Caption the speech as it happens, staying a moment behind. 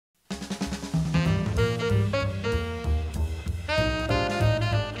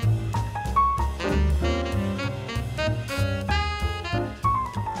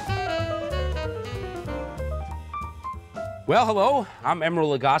Well, hello, I'm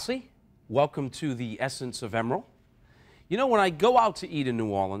Emeril. Welcome to the Essence of Emeril. You know, when I go out to eat in New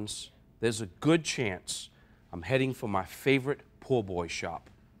Orleans, there's a good chance I'm heading for my favorite poor boy shop.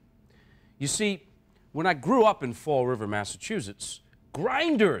 You see, when I grew up in Fall River, Massachusetts,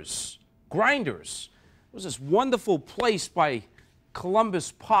 Grinders was this wonderful place by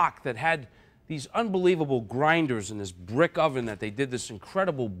Columbus Park that had these unbelievable grinders in this brick oven that they did this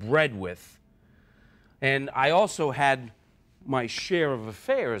incredible bread with. And I also had my share of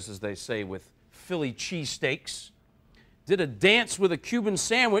affairs, as they say, with Philly cheesesteaks. Did a dance with a Cuban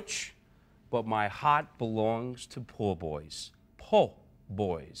sandwich, but my heart belongs to poor boys. Po'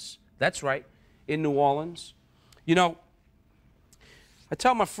 boys. That's right, in New Orleans. You know, I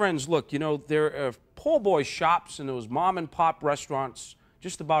tell my friends, look, you know, there are poor boy shops and those mom and pop restaurants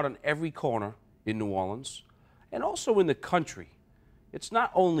just about on every corner in New Orleans and also in the country. It's not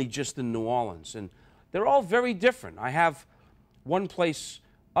only just in New Orleans, and they're all very different. I have one place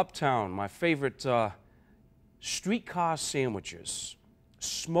uptown, my favorite streetcar sandwiches,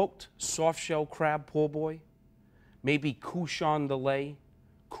 smoked soft-shell crab poor boy, maybe couchon de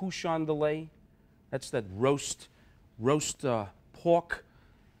lait. That's that roast pork.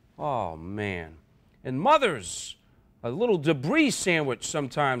 Oh, man. And Mother's, a little debris sandwich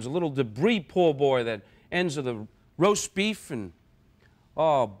sometimes, a little debris poor boy that ends with the roast beef. And,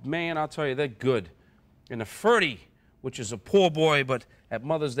 oh, man, I'll tell you, they're good. And a Ferdy, which is a poor boy, but at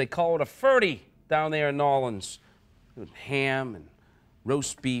Mother's they call it a Ferdy down there in New Orleans, with ham and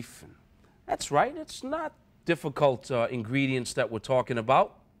roast beef. And that's right, it's not difficult ingredients that we're talking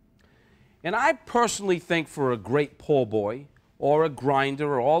about. And I personally think for a great poor boy or a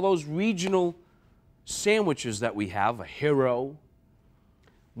grinder or all those regional sandwiches that we have, a hero,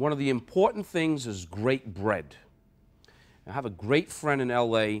 one of the important things is great bread. I have a great friend in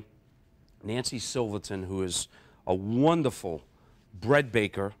L.A., Nancy Silverton, who is a wonderful bread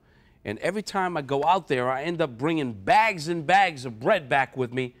baker, and every time I go out there, I end up bringing bags and bags of bread back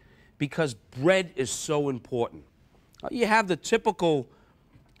with me because bread is so important. You have the typical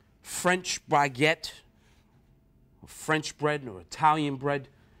French baguette, or French bread or Italian bread,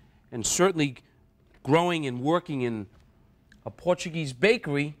 and certainly growing and working in a Portuguese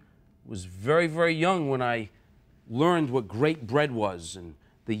bakery, was very, very young when I learned what great bread was and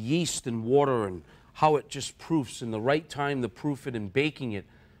the yeast and water and how it just proofs and the right time to proof it and baking it,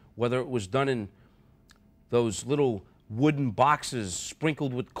 whether it was done in those little wooden boxes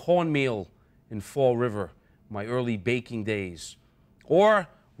sprinkled with cornmeal in Fall River, my early baking days, or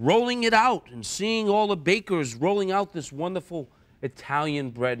rolling it out and seeing all the bakers rolling out this wonderful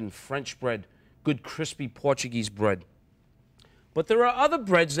Italian bread and French bread, good crispy Portuguese bread. But there are other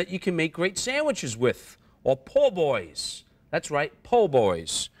breads that you can make great sandwiches with, or po' boys. That's right, po'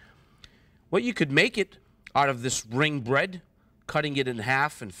 boys. Well, you could make it out of this ring bread, cutting it in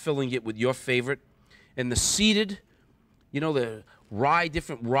half and filling it with your favorite. And the seeded, you know, the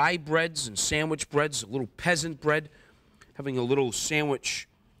different rye breads and sandwich breads, a little peasant bread, having a little sandwich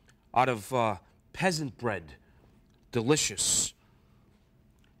out of peasant bread. Delicious.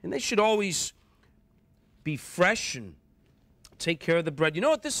 And they should always be fresh and take care of the bread. You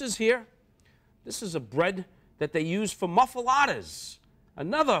know what this is here? This is a bread that they use for muffalattas,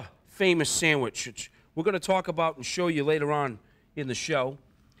 another famous sandwich, which we're going to talk about and show you later on in the show.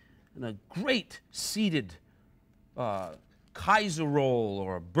 And a great seeded Kaiser roll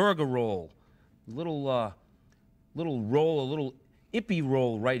or a burger roll, little roll, a little ippy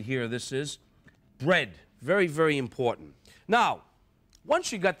roll right here. This is bread, very, very important. Now,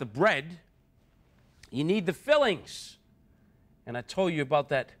 once you got the bread, you need the fillings. And I told you about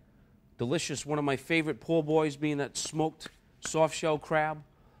that delicious, one of my favorite poor boys being that smoked soft-shell crab.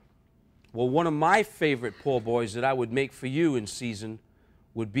 Well, one of my favorite poor boys that I would make for you in season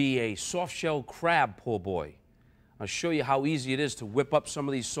would be a soft-shell crab poor boy. I'll show you how easy it is to whip up some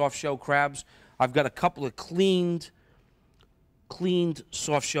of these soft-shell crabs. I've got a couple of cleaned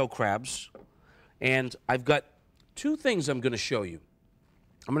soft-shell crabs, and I've got two things I'm going to show you.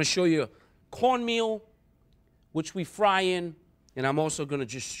 I'm going to show you cornmeal, which we fry in, and I'm also going to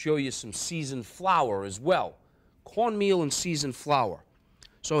just show you some seasoned flour as well. Cornmeal and seasoned flour.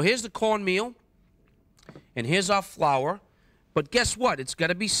 So here's the cornmeal, and here's our flour. But guess what? It's got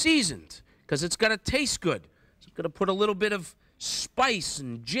to be seasoned because it's got to taste good. So I'm going to put a little bit of spice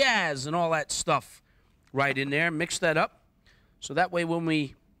and jazz and all that stuff right in there. Mix that up. So that way when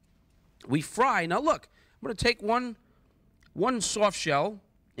we fry. Now look, I'm going to take one soft shell,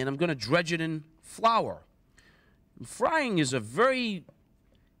 and I'm going to dredge it in flour. And frying is a very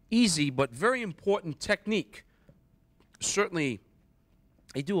easy but very important technique. Certainly,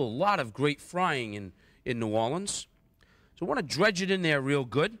 they do a lot of great frying in New Orleans. So I want to dredge it in there real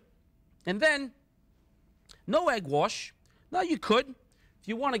good. And then, no egg wash. Now you could. If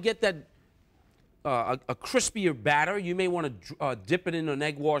you want to get that a crispier batter, you may want to dip it in an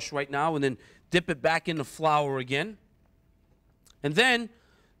egg wash right now and then dip it back in the flour again. And then,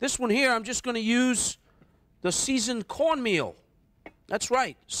 this one here, I'm just going to use the seasoned cornmeal. That's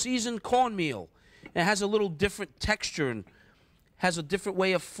right, seasoned cornmeal. It has a little different texture and has a different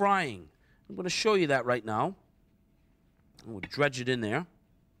way of frying. I'm going to show you that right now. We'll dredge it in there.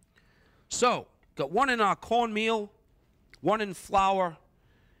 So, got one in our cornmeal, one in flour,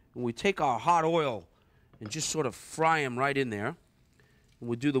 and we take our hot oil and just sort of fry them right in there. And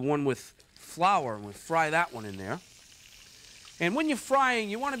we do the one with flour, and we fry that one in there. And when you're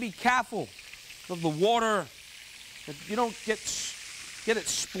frying, you want to be careful of the water, that you don't get it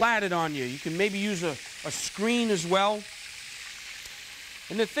splattered on you. You can maybe use a screen as well.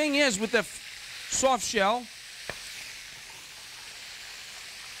 And the thing is, with the soft shell,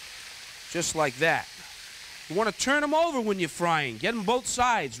 just like that. You want to turn them over when you're frying. Get them both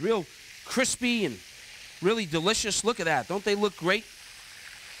sides, real crispy and really delicious. Look at that. Don't they look great?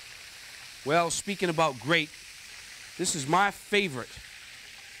 Well, speaking about great, this is my favorite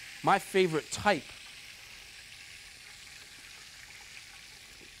type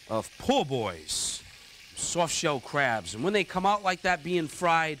of po' boys, soft shell crabs. And when they come out like that being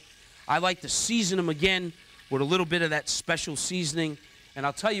fried, I like to season them again with a little bit of that special seasoning. And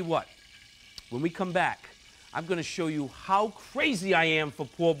I'll tell you what, when we come back, I'm going to show you how crazy I am for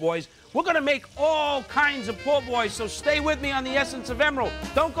po' boys. We're going to make all kinds of po' boys, so stay with me on the Essence of Emeril.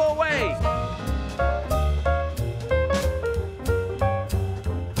 Don't go away.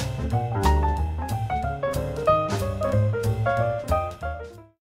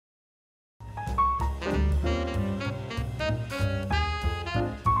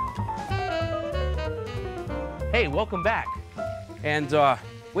 Hey, welcome back. And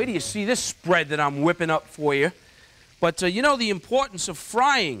wait till you see this spread that I'm whipping up for you. But you know the importance of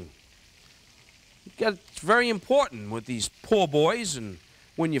frying. It's very important with these po' boys and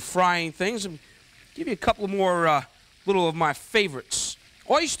when you're frying things. I'll give you a couple more little of my favorites.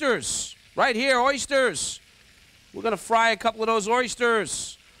 Oysters, right here, oysters. We're going to fry a couple of those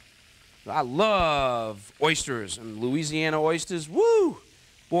oysters. I love oysters and Louisiana oysters. Woo!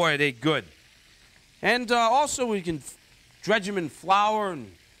 Boy, are they good. And also we can dredge them in flour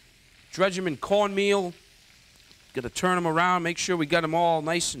and dredge them in cornmeal. Got to turn them around, make sure we got them all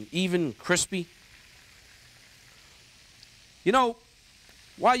nice and even and crispy. You know,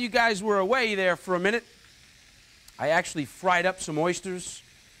 while you guys were away there for a minute, I actually fried up some oysters,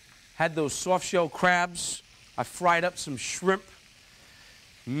 had those soft shell crabs. I fried up some shrimp.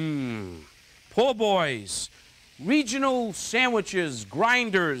 Po' boys, regional sandwiches,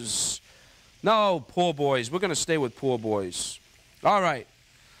 grinders. No, po' boys. We're going to stay with po' boys. All right.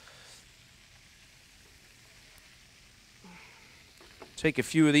 Take a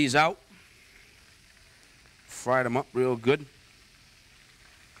few of these out. Fry them up real good.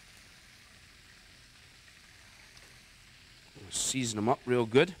 Season them up real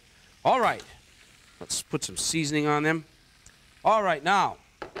good. All right. Let's put some seasoning on them. All right, now,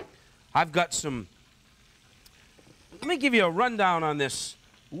 I've got some... Let me give you a rundown on this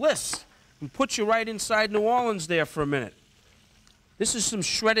list and put you right inside New Orleans there for a minute. This is some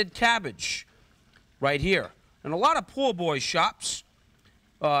shredded cabbage right here. And a lot of po' boy shops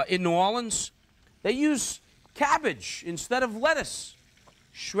in New Orleans, they use cabbage instead of lettuce.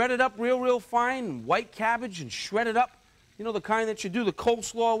 Shred it up real fine, white cabbage, and shred it up. You know, the kind that you do the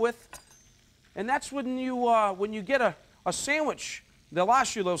coleslaw with. And that's when you get a sandwich, they'll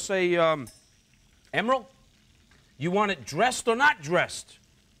ask you, they'll say, Emeril, you want it dressed or not dressed?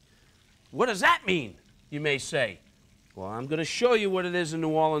 What does that mean, you may say? Well, I'm going to show you what it is in New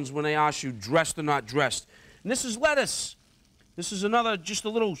Orleans when they ask you dressed or not dressed. And this is lettuce. This is another, just a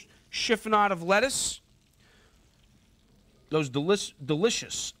little chiffonade of lettuce. Those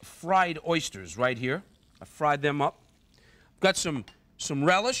delicious fried oysters right here. I fried them up. Got some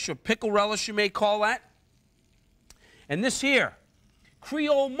relish, or pickle relish you may call that. And this here,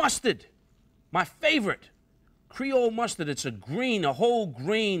 Creole mustard, my favorite. Creole mustard, it's a whole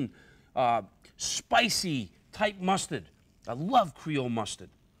green, spicy type mustard. I love Creole mustard.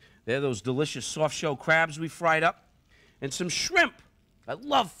 They're those delicious soft shell crabs we fried up. And some shrimp. I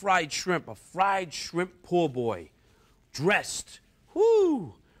love fried shrimp, a fried shrimp po' boy. Dressed.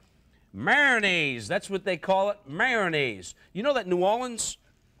 Whoo! Mayonnaise, that's what they call it, mayonnaise. You know that New Orleans,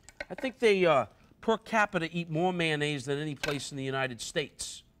 I think they per capita eat more mayonnaise than any place in the United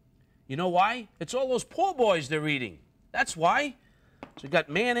States. You know why? It's all those po' boys they're eating. That's why. So we've got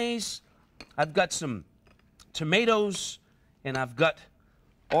mayonnaise. I've got some tomatoes and I've got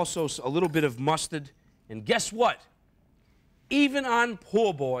also a little bit of mustard. And guess what? Even on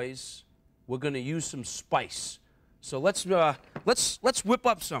poor boys, we're going to use some spice. So let's whip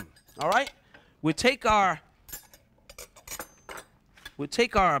up some. All right? We'll take our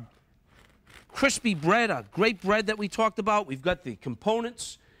crispy bread, our great bread that we talked about. We've got the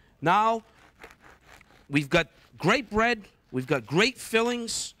components. Now we've got great bread. We've got great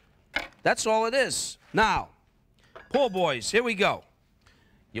fillings. That's all it is. Now, poor boys, here we go.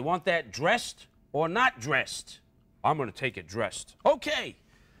 You want that dressed or not dressed? I'm going to take it dressed. Okay.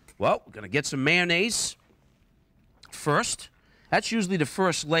 Well, we're going to get some mayonnaise first. That's usually the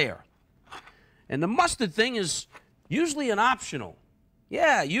first layer. And the mustard thing is usually an optional.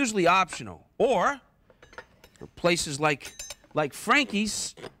 Yeah, usually optional. Or places like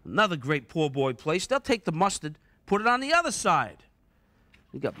Frankie's, another great poor boy place, they'll take the mustard, put it on the other side.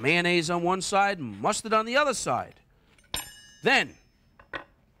 We got mayonnaise on one side and mustard on the other side. Then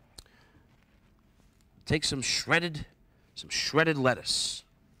take some shredded lettuce.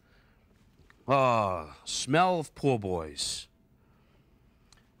 Oh, smell of poor boys.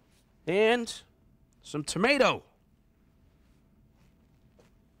 And some tomato.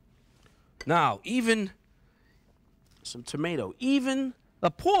 Now, even some tomato. Even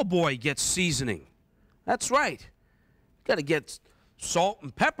a poor boy gets seasoning. That's right. Got to get salt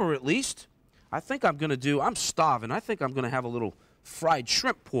and pepper at least. I think I'm going to do, I'm starving. I think I'm going to have a little fried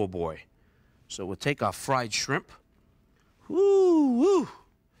shrimp, poor boy. So we'll take our fried shrimp. Woo, woo.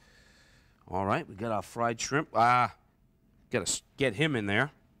 All right, we got our fried shrimp. Got to get him in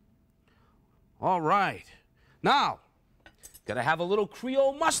there. All right. Now, got to have a little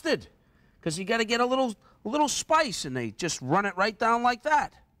Creole mustard because you got to get a little spice, and they just run it right down like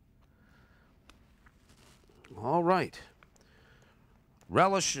that. All right.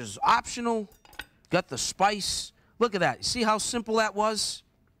 Relish is optional. Got the spice. Look at that. You see how simple that was?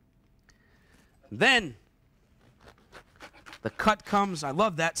 Then the cut comes. I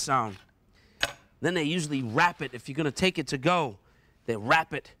love that sound. Then they usually wrap it. If you're going to take it to go, they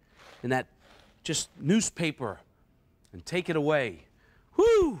wrap it in that just newspaper and take it away.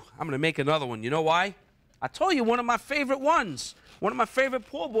 Whew! I'm going to make another one. You know why? I told you one of my favorite ones. One of my favorite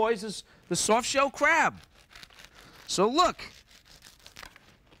poor boys is the soft shell crab. So look.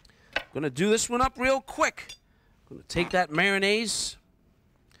 I'm going to do this one up real quick. I'm going to take that mayonnaise.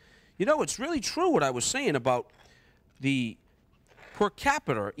 You know, it's really true what I was saying about the per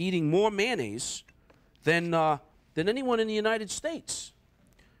capita eating more mayonnaise than anyone in the United States.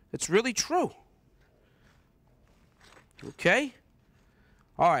 It's really true. Okay?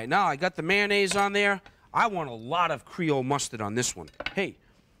 All right, now I got the mayonnaise on there. I want a lot of Creole mustard on this one. Hey,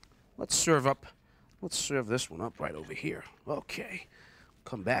 let's serve this one up right over here. Okay.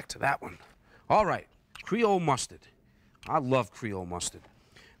 Come back to that one. All right, Creole mustard. I love Creole mustard.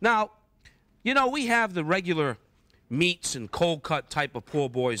 Now, you know, we have the regular meats and cold cut type of poor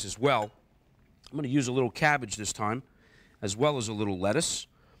boys as well. I'm going to use a little cabbage this time, as well as a little lettuce.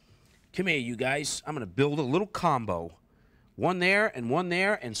 Come here, you guys. I'm going to build a little combo. One there,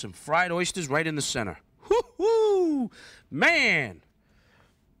 and some fried oysters right in the center. Whoo-hoo! Man!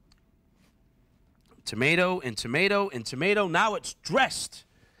 Tomato and tomato and tomato. Now it's dressed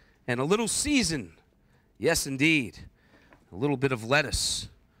and a little seasoned. Yes, indeed. A little bit of lettuce.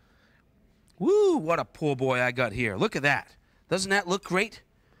 Woo, what a poor boy I got here. Look at that. Doesn't that look great?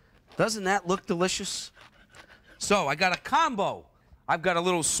 Doesn't that look delicious? So I got a combo. I've got a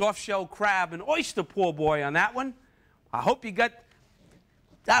little soft shell crab and oyster poor boy on that one. I hope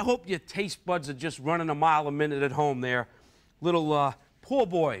your taste buds are just running a mile a minute at home there. Little poor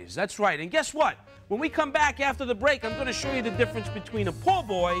boys. That's right. And guess what? When we come back after the break, I'm going to show you the difference between a poor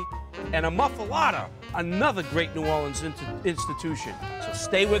boy and a Muffalatta, another great New Orleans institution. So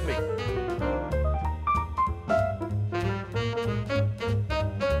stay with me.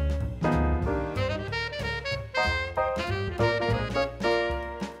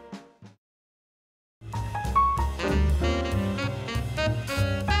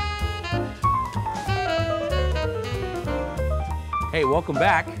 Hey, welcome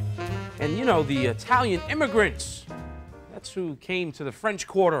back. And you know, the Italian immigrants, that's who came to the French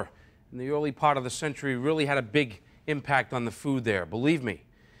Quarter in the early part of the century, really had a big impact on the food there, believe me.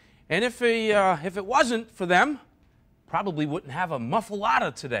 And if it wasn't for them, probably wouldn't have a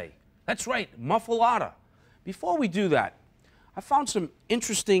Muffalatta today. That's right, Muffalatta. Before we do that, I found some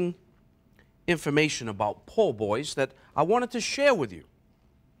interesting information about po' boys that I wanted to share with you.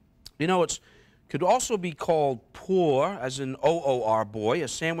 You know, it could also be called pour, as in O-O-R, boy, a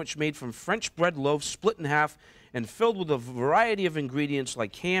sandwich made from French bread loaves split in half and filled with a variety of ingredients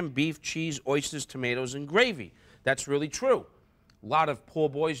like ham, beef, cheese, oysters, tomatoes, and gravy. That's really true. A lot of poor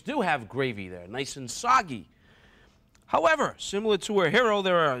boys do have gravy there, nice and soggy. However, similar to our hero,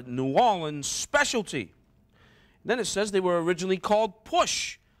 they're a New Orleans specialty. Then it says they were originally called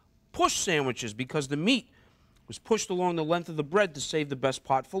push sandwiches because the meat was pushed along the length of the bread to save the best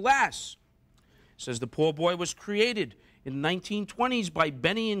part for last. It says the poor boy was created in the 1920s by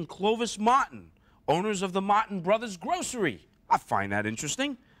Benny and Clovis Martin, owners of the Martin Brothers Grocery. I find that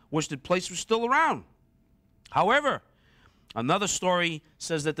interesting. Wish the place was still around. However, another story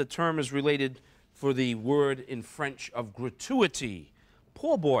says that the term is related for the word in French of gratuity.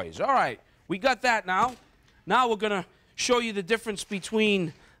 Poor boys. All right, we got that now. Now we're going to show you the difference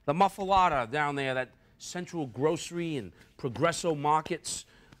between the Muffalatta down there, that Central Grocery and Progresso Markets.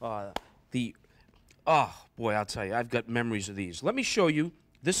 Oh, boy, I'll tell you, I've got memories of these. Let me show you.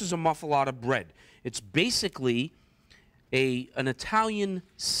 This is a Muffalatta bread. It's basically an Italian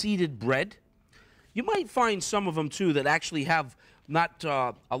seeded bread. You might find some of them, too, that actually have not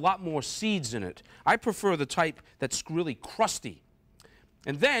a lot more seeds in it. I prefer the type that's really crusty.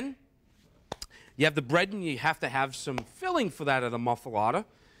 And then you have the bread, and you have to have some filling for that of the Muffalatta.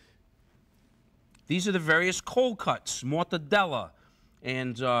 These are the various cold cuts, mortadella,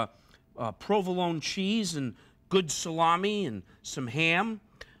 and provolone cheese, and good salami, and some ham.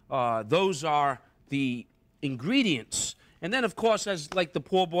 Those are the ingredients. And then, of course, as like the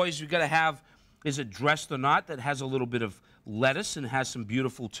poor boys, you've got to have, is it dressed or not, that has a little bit of lettuce and has some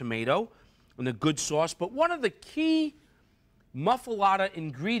beautiful tomato and a good sauce. But one of the key Muffalatta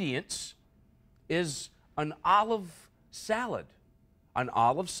ingredients is an olive salad. An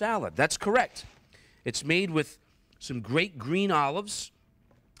olive salad, that's correct. It's made with some great green olives,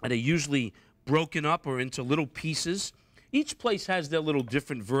 and they're usually broken up or into little pieces. Each place has their little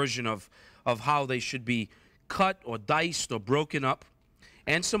different version of how they should be cut or diced or broken up.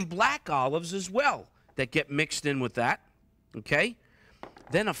 And some black olives as well that get mixed in with that, okay?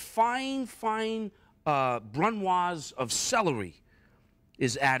 Then a fine brunoise of celery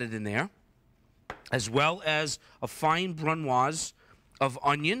is added in there, as well as a fine brunoise of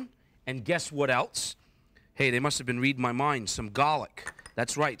onion, and guess what else? Hey, they must have been reading my mind, some garlic.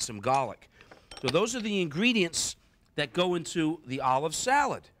 That's right, some garlic. So those are the ingredients that go into the olive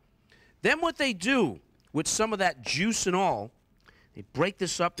salad. Then what they do with some of that juice and all, they break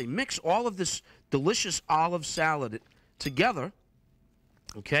this up, they mix all of this delicious olive salad together,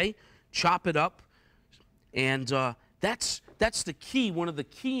 okay? Chop it up, and that's the key, one of the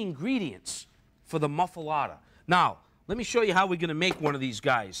key ingredients for the Muffalatta. Now, let me show you how we're going to make one of these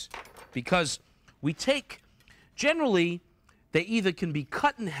guys, because we take, generally, they either can be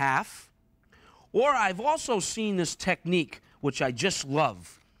cut in half, or I've also seen this technique, which I just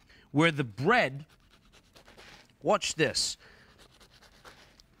love, where the bread, watch this,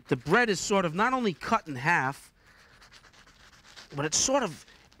 the bread is sort of not only cut in half, but it's sort of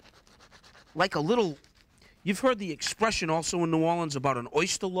like a little, you've heard the expression also in New Orleans about an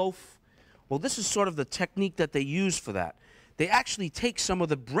oyster loaf. Well, this is sort of the technique that they use for that. They actually take some of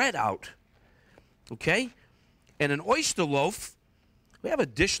the bread out, okay? And an oyster loaf, we have a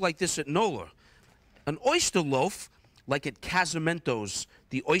dish like this at Nola. An oyster loaf, like at Casamento's,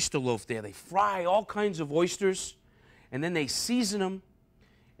 the oyster loaf there, they fry all kinds of oysters, and then they season them,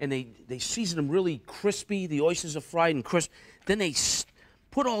 and they season them really crispy. The oysters are fried and crisp. Then they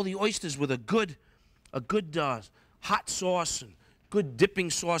put all the oysters with a good hot sauce and good dipping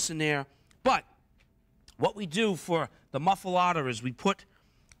sauce in there. But what we do for the Muffalatta is we put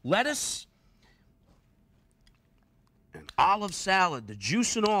lettuce and olive salad, the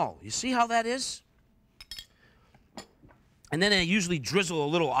juice and all. You see how that is? And then they usually drizzle a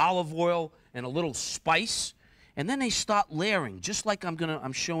little olive oil and a little spice. And then they start layering, just like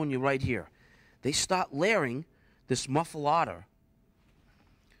I'm showing you right here. They start layering this Muffalatta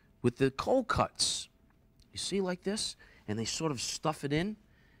with the cold cuts. You see, like this? And they sort of stuff it in.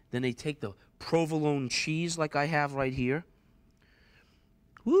 Then they take the provolone cheese like I have right here.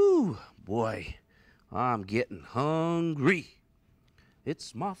 Woo, boy, I'm getting hungry.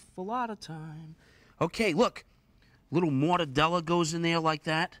 It's Muffalatta time. Okay, look, little mortadella goes in there like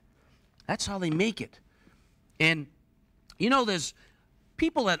that. That's how they make it. And, you know, there's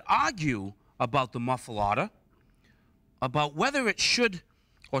people that argue about the Muffalatta, about whether it should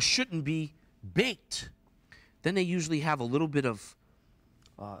or shouldn't be baked. Then they usually have a little bit of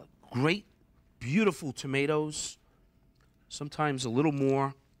great, beautiful tomatoes, sometimes a little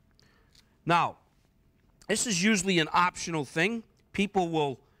more. Now, this is usually an optional thing. People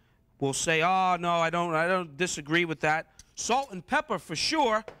will say, oh, no, I don't disagree with that. Salt and pepper for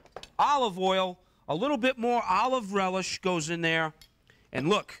sure. Olive oil, a little bit more olive relish goes in there. And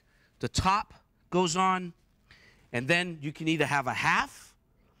look, the top goes on. And then you can either have a half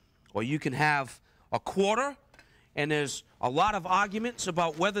or you can have a quarter. And there's a lot of arguments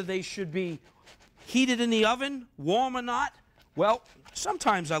about whether they should be heated in the oven, warm or not. Well,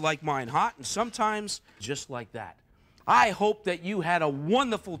 sometimes I like mine hot and sometimes just like that. I hope that you had a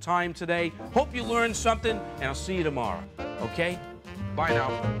wonderful time today. Hope you learned something, and I'll see you tomorrow. Okay? Bye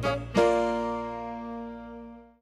now.